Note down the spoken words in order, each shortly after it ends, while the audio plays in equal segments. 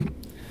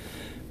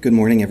Good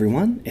morning,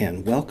 everyone,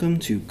 and welcome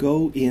to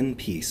Go in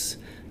Peace,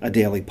 a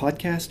daily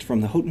podcast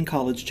from the Houghton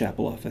College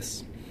Chapel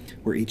office,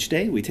 where each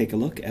day we take a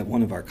look at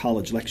one of our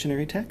college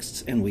lectionary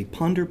texts and we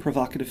ponder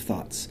provocative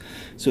thoughts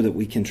so that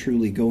we can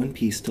truly go in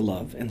peace to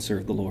love and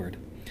serve the Lord.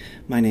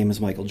 My name is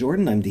Michael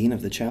Jordan. I'm Dean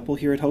of the Chapel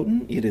here at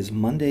Houghton. It is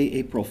Monday,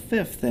 April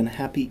 5th, and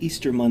happy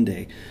Easter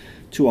Monday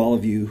to all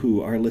of you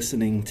who are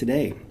listening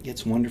today.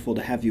 It's wonderful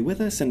to have you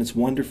with us, and it's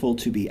wonderful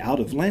to be out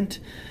of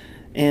Lent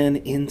and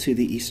into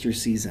the Easter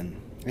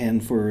season.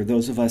 And for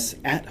those of us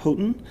at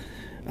Houghton,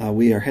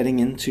 we are heading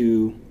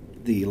into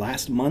the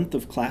last month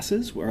of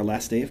classes. Our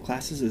last day of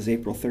classes is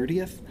April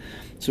 30th.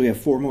 So we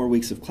have 4 more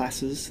weeks of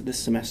classes this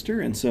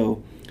semester. And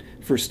so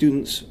for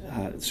students,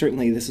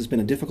 certainly this has been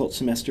a difficult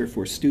semester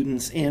for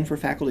students and for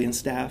faculty and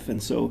staff.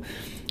 And so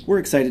we're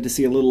excited to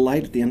see a little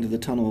light at the end of the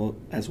tunnel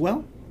as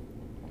well.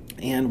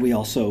 And we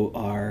also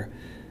are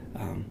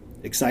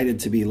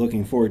excited to be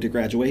looking forward to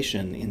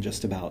graduation in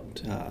just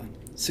about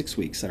 6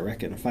 weeks, I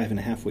reckon,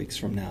 5.5 weeks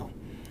from now.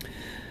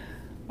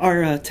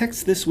 Our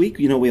text this week,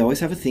 we always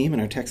have a theme, and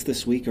our texts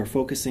this week are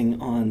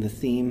focusing on the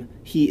theme,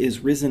 He is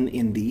risen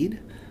indeed,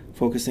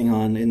 focusing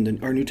on,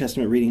 our New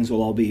Testament readings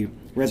will all be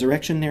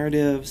resurrection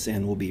narratives,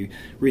 and we'll be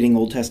reading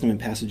Old Testament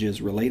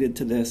passages related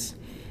to this,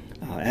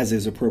 as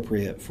is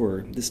appropriate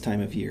for this time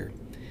of year.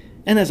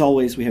 And as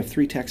always, we have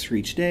 3 texts for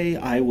each day.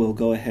 I will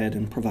go ahead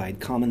and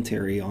provide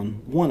commentary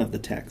on one of the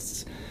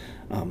texts.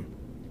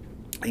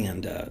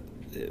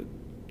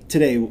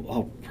 Today,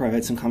 I'll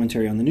provide some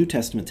commentary on the New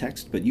Testament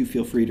text, but you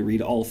feel free to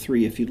read all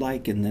 3 if you'd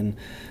like, and then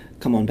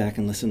come on back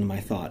and listen to my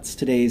thoughts.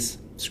 Today's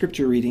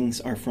scripture readings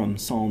are from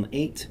Psalm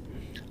 8,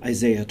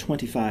 Isaiah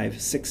 25,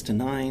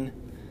 6-9,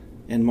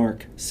 and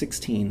Mark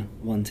 16,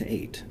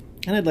 1-8.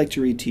 And I'd like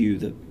to read to you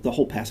the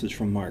whole passage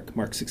from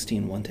Mark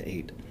 16,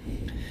 1-8.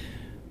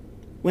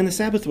 When the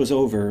Sabbath was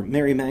over,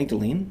 Mary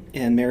Magdalene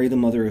and Mary the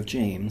mother of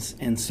James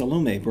and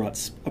Salome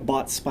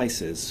bought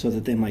spices so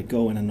that they might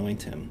go and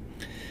anoint him.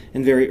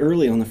 And very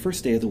early on the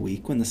first day of the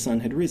week, when the sun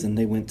had risen,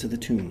 they went to the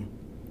tomb.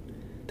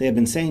 They had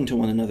been saying to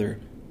one another,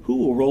 "Who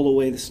will roll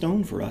away the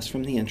stone for us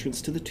from the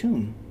entrance to the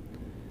tomb?"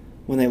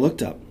 When they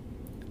looked up,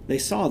 they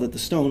saw that the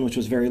stone, which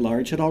was very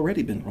large, had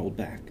already been rolled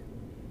back.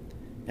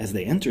 As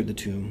they entered the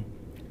tomb,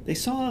 they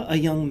saw a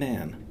young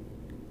man,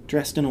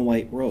 dressed in a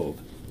white robe,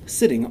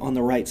 sitting on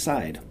the right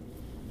side,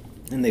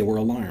 and they were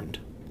alarmed.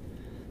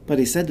 But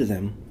he said to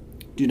them,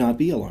 "Do not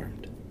be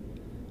alarmed.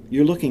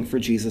 You're looking for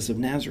Jesus of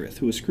Nazareth,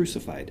 who was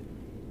crucified.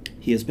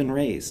 He has been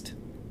raised.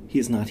 He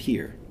is not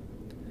here.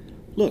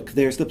 Look,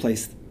 there's the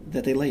place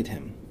that they laid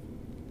him.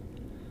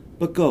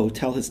 But go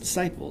tell his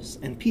disciples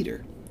and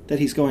Peter that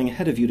he's going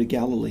ahead of you to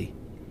Galilee.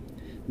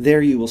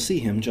 There you will see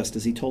him just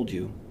as he told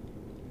you."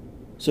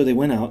 So they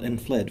went out and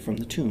fled from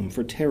the tomb,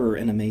 for terror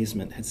and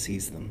amazement had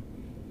seized them.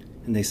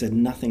 And they said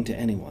nothing to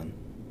anyone,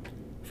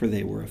 for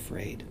they were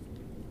afraid.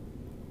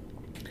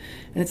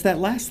 And it's that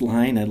last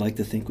line I'd like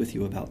to think with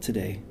you about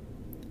today.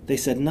 They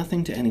said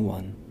nothing to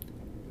anyone,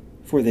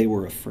 for they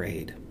were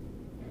afraid.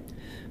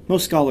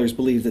 Most scholars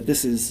believe that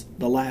this is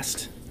the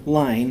last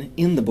line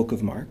in the book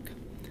of Mark.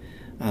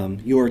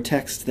 Your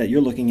text that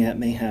you're looking at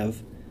may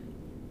have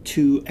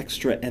 2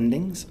 extra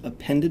endings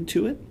appended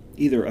to it,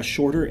 either a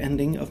shorter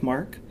ending of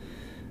Mark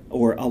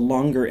or a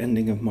longer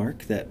ending of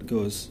Mark that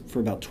goes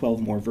for about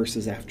 12 more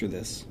verses after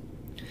this.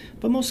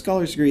 But most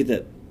scholars agree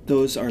that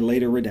those are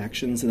later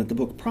redactions and that the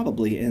book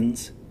probably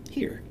ends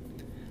here.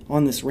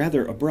 On this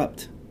rather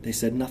abrupt, they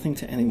said nothing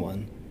to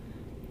anyone,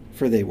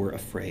 for they were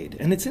afraid.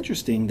 And it's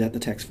interesting that the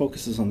text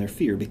focuses on their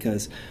fear,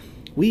 because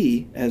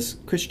we, as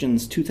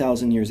Christians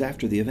 2,000 years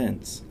after the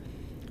events,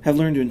 have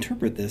learned to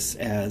interpret this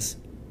as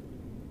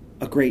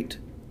a great,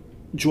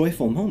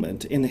 joyful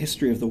moment in the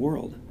history of the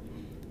world.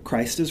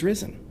 Christ is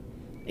risen,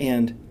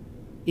 and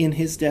in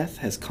his death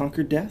has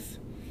conquered death,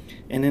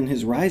 and in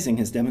his rising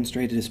has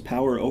demonstrated his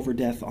power over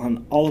death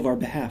on all of our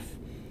behalf.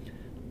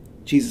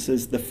 Jesus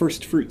is the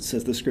first fruit,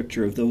 says the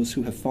scripture, of those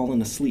who have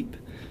fallen asleep.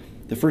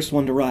 The first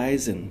one to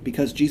rise, and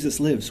because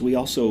Jesus lives, we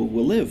also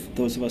will live,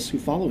 those of us who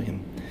follow him.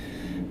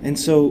 And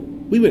so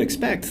we would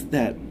expect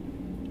that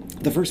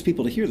the first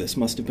people to hear this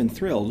must have been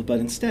thrilled,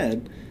 but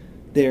instead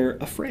they're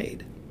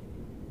afraid.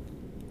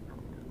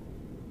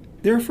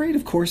 They're afraid,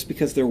 of course,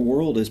 because their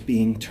world is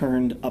being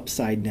turned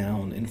upside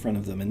down in front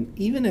of them. And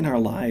even in our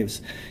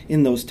lives,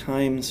 in those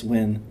times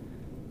when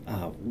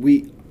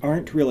we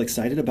aren't real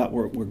excited about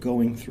what we're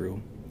going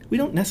through, we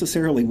don't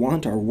necessarily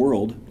want our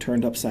world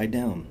turned upside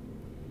down.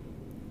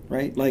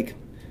 Right? Like,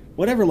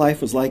 whatever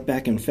life was like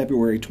back in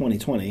February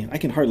 2020, I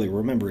can hardly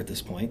remember at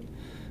this point.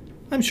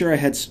 I'm sure I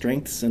had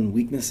strengths and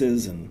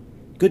weaknesses and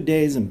good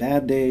days and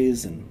bad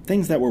days and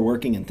things that were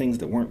working and things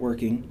that weren't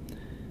working.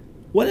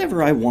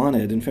 Whatever I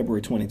wanted in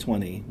February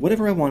 2020,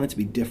 whatever I wanted to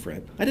be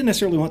different, I didn't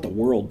necessarily want the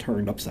world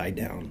turned upside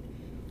down.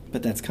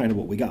 But that's kind of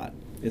what we got,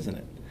 isn't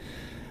it?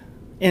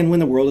 And when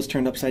the world is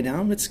turned upside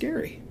down, it's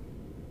scary.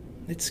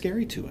 It's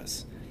scary to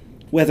us.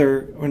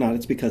 Whether or not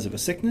it's because of a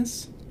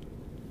sickness,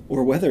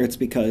 or whether it's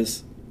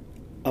because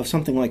of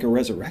something like a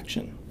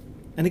resurrection.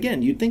 And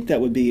again, you'd think that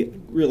would be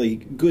really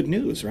good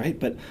news, right?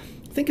 But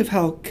think of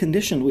how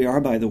conditioned we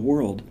are by the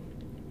world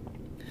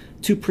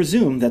to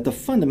presume that the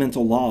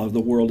fundamental law of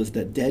the world is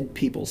that dead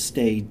people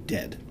stay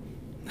dead.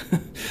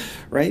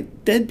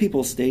 Right? Dead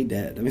people stay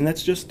dead. I mean,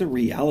 that's just the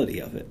reality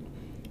of it.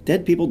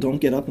 Dead people don't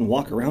get up and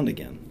walk around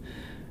again.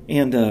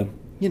 And,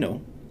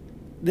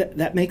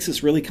 that makes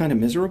us really kind of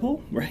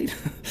miserable, right?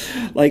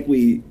 Like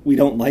we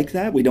don't like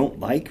that. We don't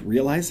like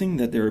realizing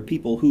that there are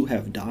people who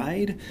have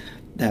died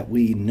that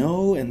we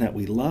know and that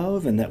we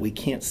love and that we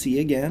can't see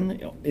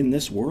again in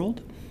this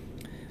world.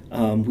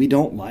 We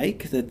don't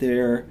like that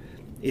there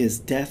is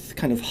death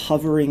kind of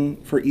hovering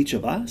for each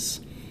of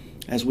us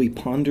as we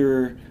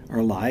ponder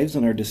our lives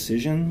and our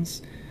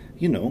decisions.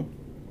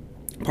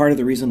 Part of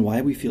the reason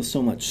why we feel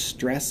so much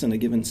stress in a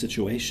given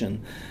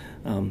situation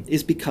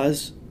is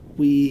because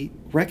we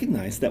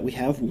recognize that we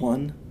have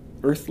one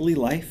earthly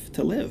life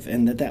to live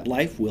and that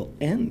life will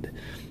end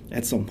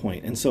at some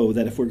point. And so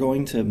that if we're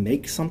going to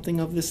make something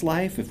of this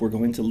life, if we're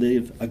going to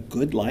live a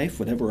good life,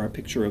 whatever our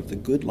picture of the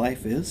good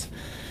life is,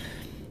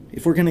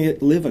 if we're going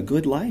to live a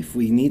good life,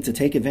 we need to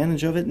take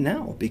advantage of it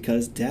now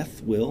because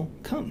death will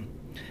come.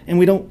 And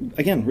we don't,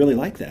 again, really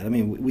like that. I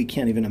mean, we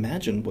can't even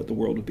imagine what the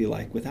world would be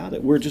like without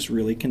it. We're just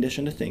really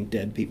conditioned to think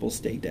dead people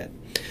stay dead.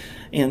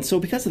 And so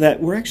because of that,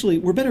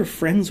 we're better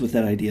friends with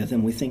that idea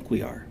than we think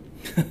we are.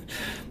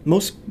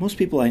 Most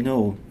people I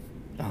know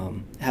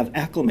have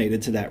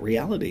acclimated to that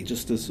reality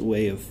just as a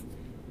way of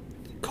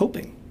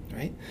coping,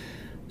 right?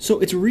 So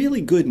it's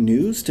really good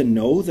news to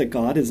know that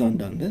God has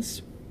undone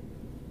this.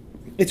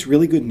 It's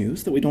really good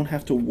news that we don't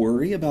have to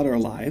worry about our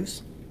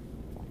lives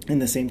in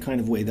the same kind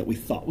of way that we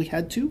thought we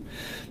had to,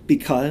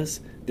 because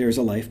there's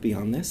a life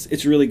beyond this.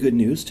 It's really good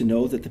news to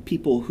know that the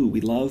people who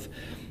we love,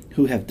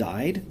 who have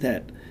died,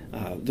 that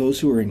those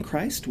who are in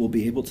Christ will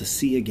be able to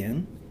see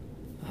again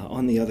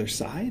on the other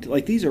side.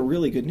 Like, these are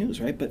really good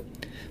news, right?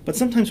 But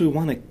sometimes we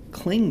want to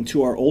cling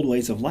to our old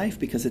ways of life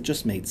because it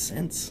just made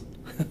sense.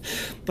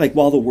 Like,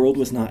 while the world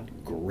was not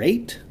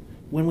great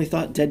when we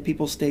thought dead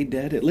people stayed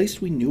dead, at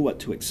least we knew what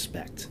to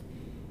expect.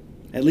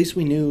 At least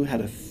we knew how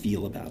to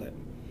feel about it.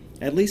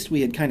 At least we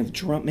had kind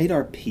of made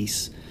our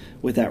peace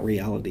with that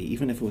reality,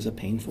 even if it was a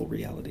painful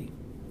reality.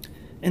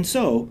 And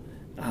so,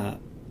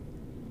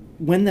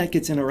 when that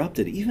gets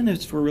interrupted, even if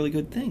it's for a really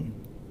good thing,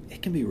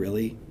 it can be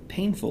really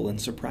painful and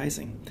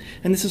surprising.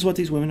 And this is what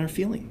these women are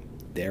feeling.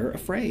 They're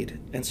afraid.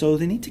 And so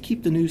they need to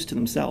keep the news to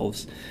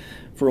themselves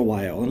for a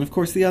while. And of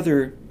course, the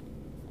other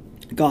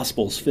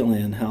Gospels fill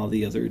in how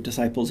the other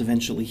disciples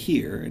eventually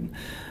hear,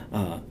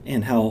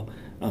 and how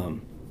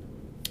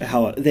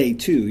they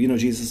too,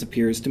 Jesus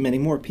appears to many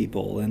more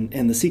people,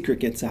 and the secret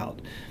gets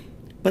out.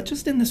 But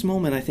just in this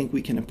moment, I think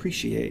we can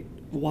appreciate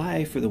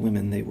why, for the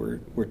women, they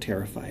were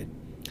terrified.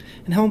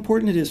 And how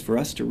important it is for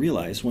us to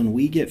realize when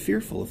we get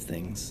fearful of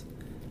things,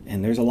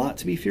 and there's a lot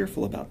to be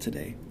fearful about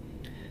today,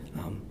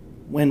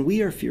 when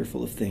we are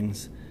fearful of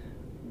things,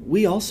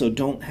 we also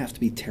don't have to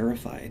be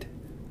terrified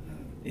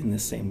in the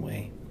same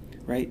way,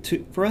 right?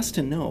 For us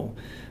to know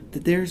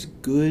that there's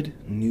good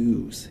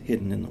news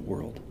hidden in the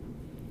world,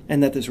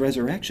 and that this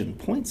resurrection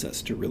points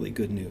us to really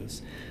good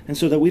news, and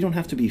so that we don't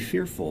have to be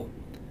fearful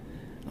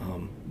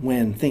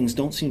when things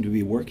don't seem to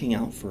be working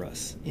out for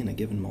us in a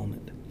given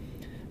moment,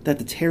 that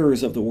the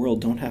terrors of the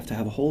world don't have to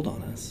have a hold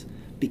on us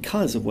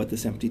because of what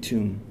this empty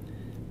tomb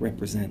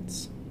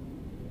represents.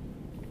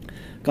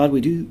 God, we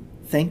do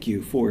thank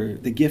you for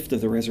the gift of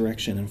the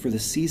resurrection and for the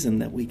season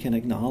that we can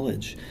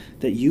acknowledge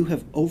that you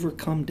have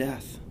overcome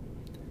death.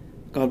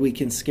 God, we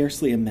can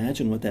scarcely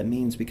imagine what that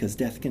means because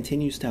death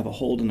continues to have a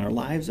hold in our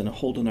lives and a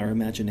hold in our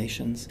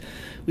imaginations.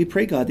 We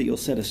pray, God, that you'll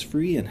set us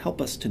free and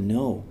help us to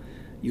know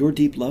your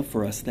deep love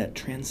for us that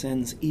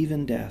transcends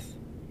even death.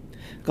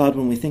 God,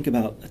 when we think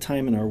about a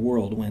time in our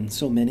world when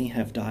so many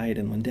have died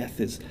and when death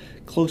is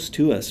close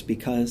to us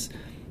because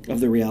of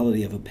the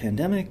reality of a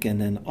pandemic and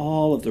then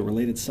all of the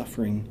related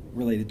suffering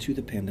related to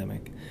the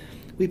pandemic,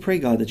 we pray,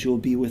 God, that you will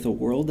be with a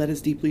world that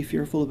is deeply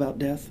fearful about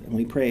death, and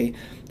we pray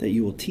that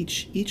you will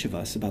teach each of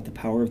us about the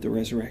power of the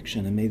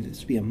resurrection, and may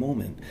this be a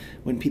moment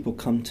when people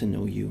come to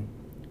know you.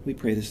 We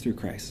pray this through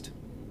Christ.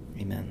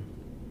 Amen.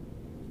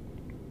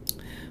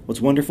 Well,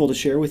 it's wonderful to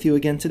share with you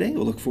again today.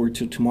 We'll look forward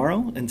to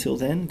tomorrow. Until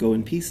then, go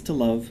in peace to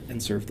love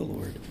and serve the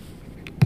Lord.